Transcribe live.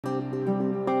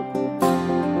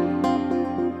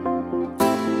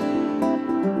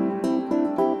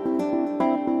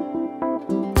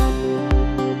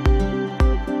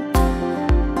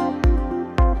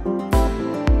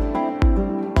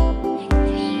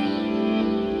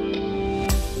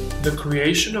The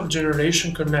creation of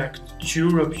Generation Connect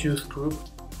Europe Youth Group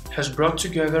has brought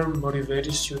together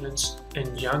motivated students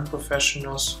and young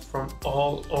professionals from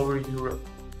all over Europe.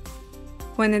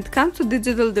 When it comes to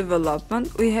digital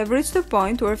development, we have reached a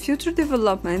point where future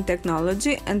development in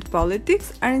technology and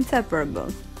politics are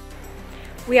inseparable.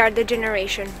 We are the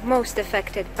generation most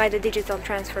affected by the digital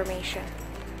transformation.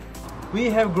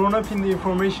 We have grown up in the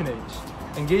information age,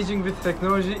 engaging with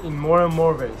technology in more and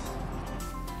more ways.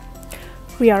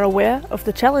 We are aware of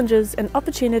the challenges and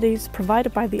opportunities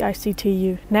provided by the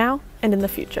ICTU now and in the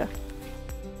future.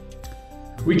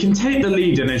 We can take the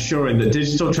lead in ensuring that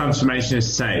digital transformation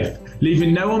is safe,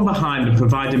 leaving no one behind and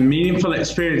providing meaningful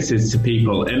experiences to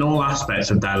people in all aspects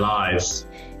of their lives.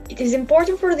 It is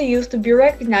important for the youth to be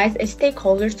recognized as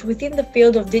stakeholders within the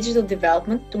field of digital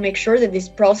development to make sure that these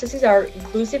processes are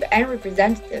inclusive and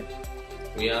representative.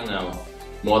 We are now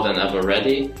more than ever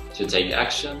ready to take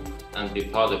action and be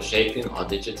part of shaping our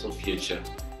digital future.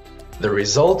 The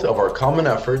result of our common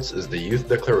efforts is the Youth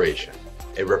Declaration,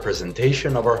 a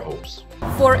representation of our hopes.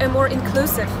 For a more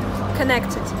inclusive,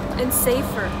 connected, and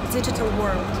safer digital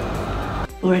world.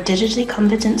 For a digitally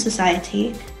competent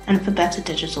society and for better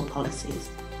digital policies.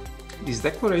 This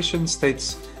declaration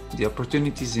states the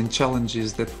opportunities and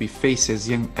challenges that we face as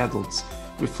young adults,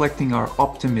 reflecting our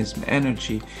optimism,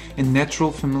 energy, and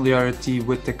natural familiarity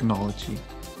with technology.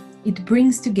 It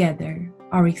brings together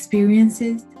our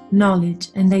experiences, knowledge,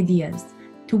 and ideas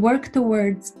to work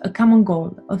towards a common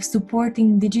goal of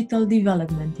supporting digital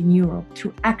development in Europe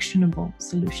through actionable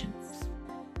solutions.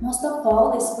 Most of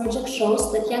all, this project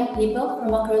shows that young people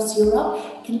from across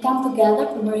Europe can come together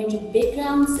from a range of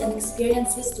backgrounds and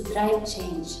experiences to drive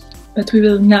change. But we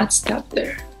will not stop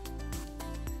there.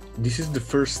 This is the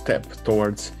first step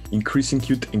towards increasing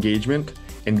youth engagement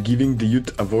and giving the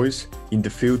youth a voice in the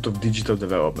field of digital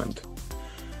development.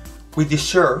 We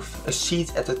deserve a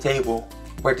seat at the table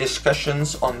where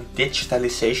discussions on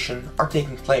digitalization are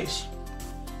taking place.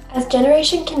 As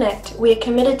Generation Connect, we are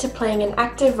committed to playing an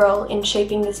active role in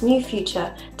shaping this new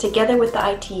future together with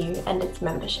the ITU and its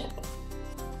membership.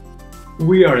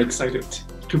 We are excited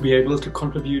to be able to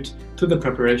contribute to the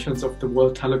preparations of the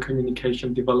World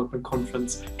Telecommunication Development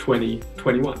Conference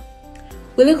 2021.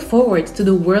 We look forward to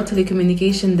the World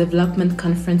Telecommunication Development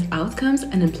Conference outcomes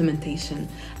and implementation,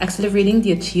 accelerating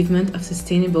the achievement of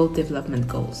Sustainable Development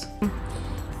Goals.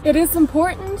 It is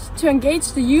important to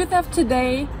engage the youth of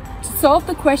today to solve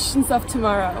the questions of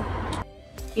tomorrow.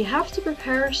 We have to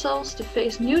prepare ourselves to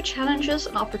face new challenges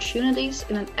and opportunities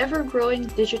in an ever-growing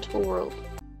digital world.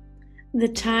 The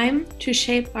time to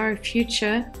shape our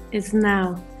future is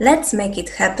now. Let's make it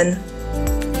happen.